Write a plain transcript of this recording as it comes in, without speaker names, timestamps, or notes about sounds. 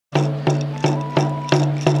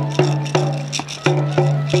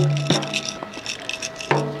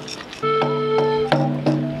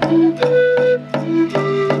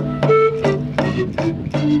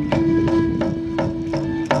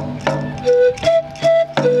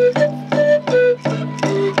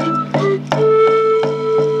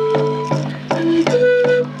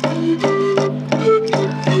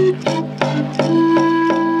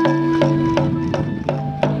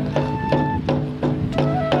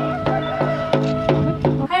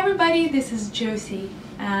This is Josie.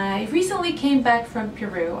 I recently came back from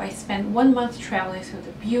Peru. I spent 1 month traveling through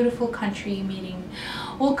the beautiful country, meeting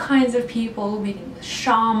all kinds of people, meeting with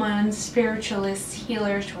shamans, spiritualists,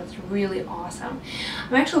 healers. It was really awesome.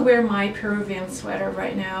 I'm actually wearing my Peruvian sweater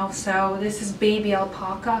right now. So this is baby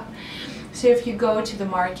alpaca. So if you go to the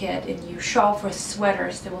market and you shop for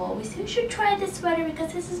sweaters, they will always say, you should try this sweater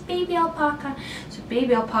because this is baby alpaca. So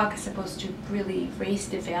baby alpaca is supposed to really raise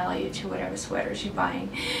the value to whatever sweaters you're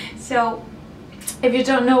buying. So if you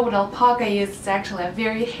don't know what alpaca is, it's actually a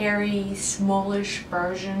very hairy, smallish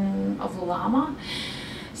version of a llama.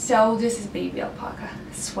 So this is baby alpaca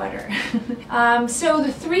sweater. So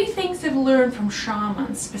the 3 things I've learned from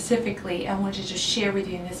shamans specifically, I wanted to share with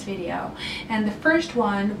you in this video. And the first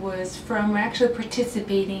one was from actually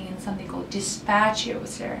participating in something called despacho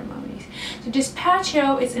ceremonies. So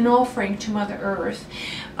despacho is an offering to Mother Earth.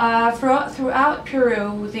 Throughout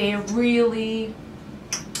Peru, they really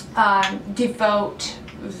devote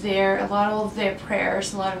a lot of their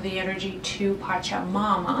prayers, a lot of the energy to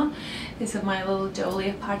Pachamama. This is my little dolly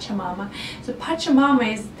of Pachamama. So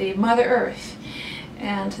Pachamama is the Mother Earth,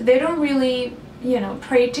 and they don't really,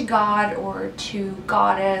 pray to God or to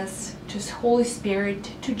Goddess, to Holy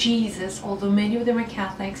Spirit, to Jesus, although many of them are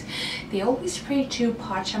Catholics. They always pray to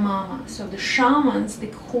Pachamama. So the shamans, the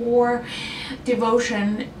core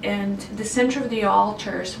devotion and the center of the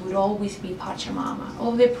altars would always be Pachamama.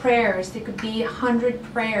 All their prayers, there could be 100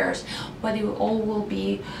 prayers, but they all will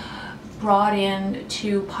be brought in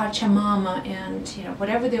to Pachamama, and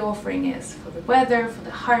whatever the offering is, for the weather, for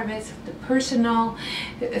the harvest, for the personal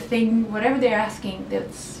thing, whatever they're asking,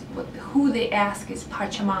 that's who they ask is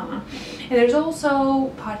Pachamama. And there's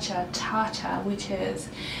also Pachatata, which is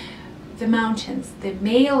the mountains, the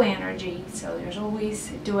male energy. So there's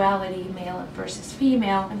always duality, male versus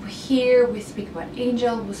female. And here we speak about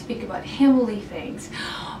angel, we speak about heavenly things.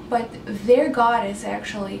 But their goddess,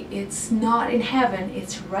 actually, it's not in heaven,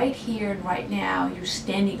 it's right here and right now. You're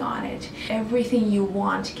standing on it. Everything you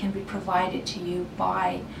want can be provided to you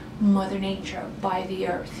by Mother Nature, by the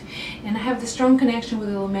earth. And I have the strong connection with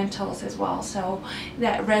elementals as well, so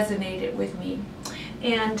that resonated with me.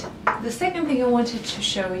 And the second thing I wanted to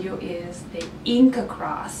show you is the Inca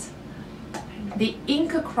cross. The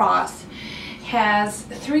Inca cross has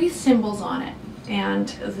 3 symbols on it. And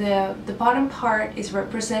the bottom part is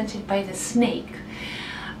represented by the snake,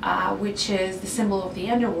 which is the symbol of the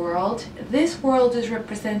underworld. This world is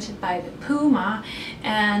represented by the puma,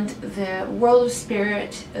 and the world of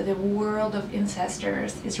spirit, the world of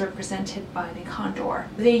ancestors, is represented by the condor.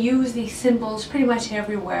 They use these symbols pretty much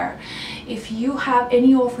everywhere. If you have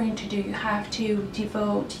any offering to do, you have to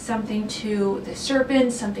devote something to the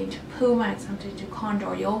serpent, something to puma, and something to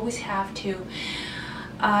condor. You always have to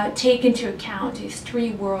take into account these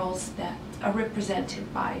 3 worlds that are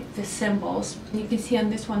represented by the symbols. You can see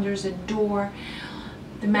on this one there's a door,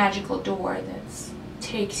 the magical door that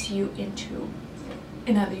takes you into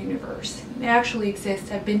another universe. It actually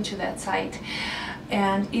exists. I've been to that site,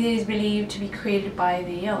 and it is believed to be created by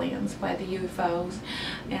the aliens, by the UFOs,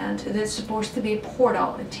 and there's supposed to be a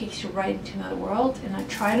portal that takes you right into another world. And I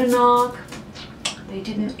tried to knock, they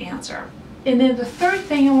didn't answer. And then the third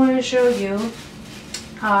thing I want to show you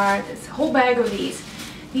are this whole bag of these.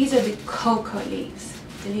 These are the cocoa leaves,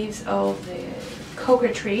 the leaves of the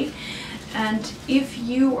cocoa tree. And if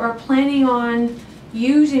you are planning on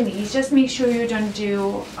using these, just make sure you don't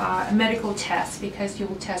do a medical test, because you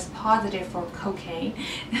will test positive for cocaine.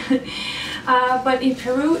 But in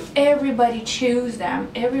Peru, everybody chews them.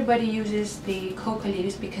 Everybody uses the cocoa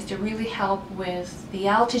leaves because they really help with the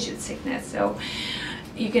altitude sickness. So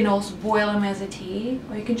you can also boil them as a tea,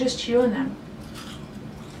 or you can just chew on them.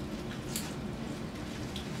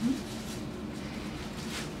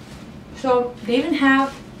 So they even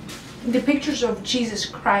have the pictures of Jesus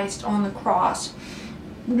Christ on the cross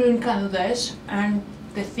doing kind of this, and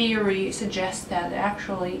the theory suggests that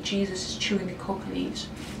actually Jesus is chewing the cocoa leaves.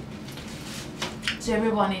 So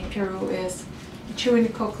everyone in Peru is chewing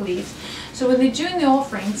the cocoa leaves. So when they're doing the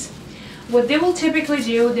offerings, what they will typically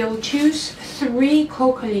do, they will choose 3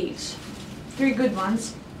 cocoa leaves, 3 good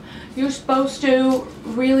ones. You're supposed to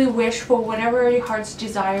really wish for whatever your heart's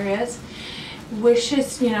desire is.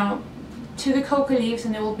 Wishes, to the cocoa leaves,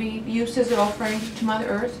 and they will be used as an offering to Mother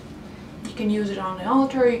Earth. You can use it on the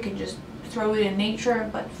altar, you can just throw it in nature,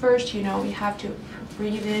 but first, you have to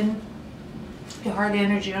breathe in your heart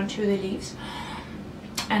energy onto the leaves.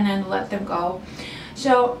 and then let them go.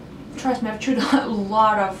 So trust me, I've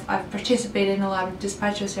participated in a lot of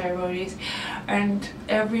despacho ceremonies, and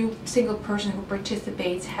every single person who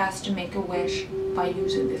participates has to make a wish by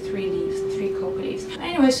using the 3 leaves, the 3 coca leaves.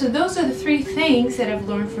 Anyway, so those are the 3 things that I've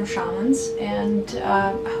learned from shamans, and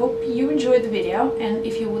I hope you enjoyed the video. And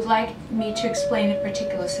if you would like me to explain a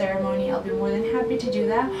particular ceremony, I'll be more than happy to do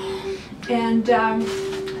that. And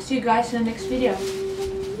see you guys in the next video.